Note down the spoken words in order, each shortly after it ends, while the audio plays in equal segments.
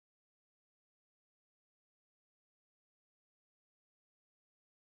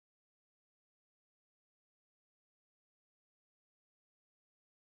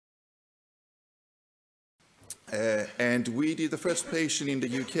And we did the first patient in the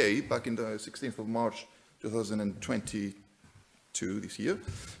UK back in the 16th of March 2022 this year.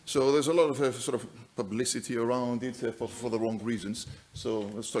 So there's a lot of sort of publicity around it for the wrong reasons. So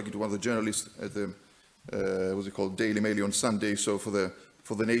I was talking to one of the journalists at the what's it called, Daily Mail on Sunday. So for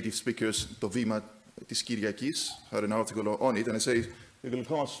the native speakers, Tovima Tiskiriakis had an article on it, and I say the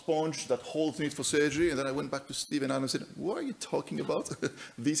glaucoma sponge that holds it for surgery. And then I went back to Steve and Adam and said, what are you talking about?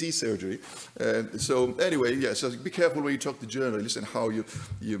 This is surgery. So anyway, yeah, so be careful when you talk to journalists and how you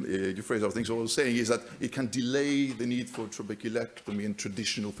phrase our things. So what I was saying is that it can delay the need for trabeculectomy and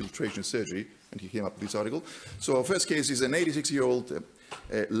traditional filtration surgery. And he came up with this article. So our first case is an 86-year-old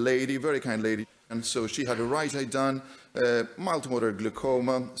lady, very kind lady. And so she had a right eye done, mild to moderate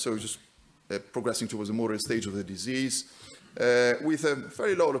glaucoma, so just progressing towards a moderate stage of the disease, with a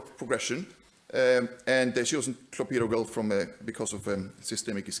very low progression, and she wasn't clopidogrel because of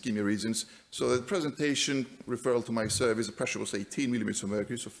systemic ischemia reasons. So the presentation, referral to my service, the pressure was 18 millimeters of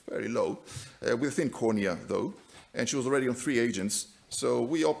mercury, so very low, with a thin cornea though, and she was already on 3 agents. So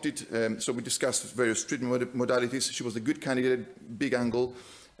we opted, so we discussed various treatment modalities. She was a good candidate, big angle,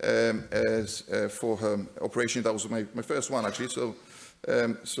 for her operation. That was my first one actually. So,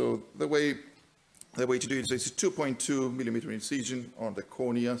 so the way to do it is a 2.2 millimeter incision on the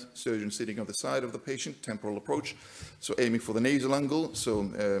cornea, surgeon sitting on the side of the patient, temporal approach. So aiming for the nasal angle, so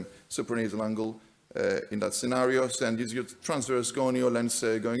supranasal angle in that scenario. So, and use your transverse gonio lens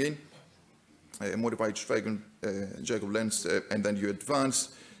going in, a modified Jacob lens, and then you advance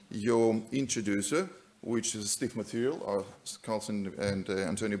your introducer, which is a stiff material, as Carlson and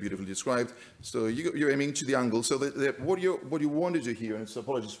Antonio beautifully described. So you're aiming to the angle. So what you want to do here, and so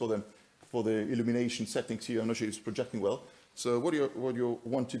apologies for the illumination settings here, I'm not sure it's projecting well. So what you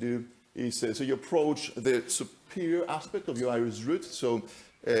want to do is, so you approach the superior aspect of your iris root. So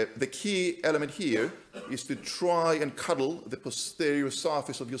the key element here is to try and cuddle the posterior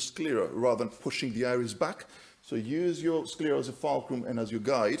surface of your sclera rather than pushing the iris back. So use your sclera as a fulcrum and as your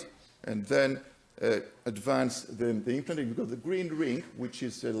guide, and then advance the implant. You've got the green ring, which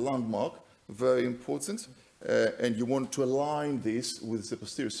is a landmark, very important, and you want to align this with the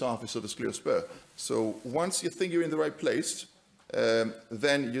posterior surface of the scleral spur. So once you think you're in the right place,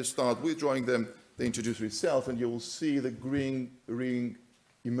 then you start withdrawing the introducer itself, and you will see the green ring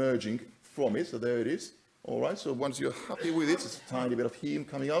emerging from it. So there it is. All right, so once you're happy with it, it's a tiny bit of heme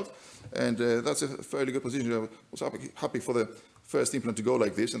coming out, and that's a fairly good position. I was happy for the first implant to go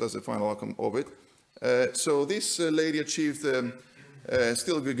like this, and that's the final outcome of it. So this lady achieved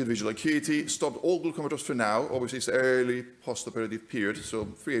still good visual acuity, stopped all glaucoma drops for now. Obviously, it's early post-operative period, so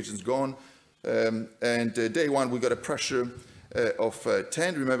 3 agents gone. And day 1, we got a pressure of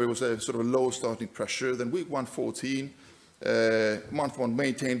 10. Remember, it was a sort of a low starting pressure. Then week 1, 14. Month 1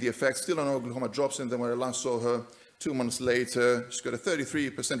 maintained the effect, still on all glaucoma drops. And then when I last saw her 2 months later, she's got a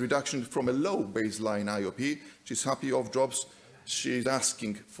 33% reduction from a low baseline IOP. She's happy off drops. She's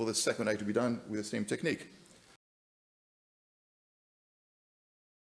asking for the second eye to be done with the same technique.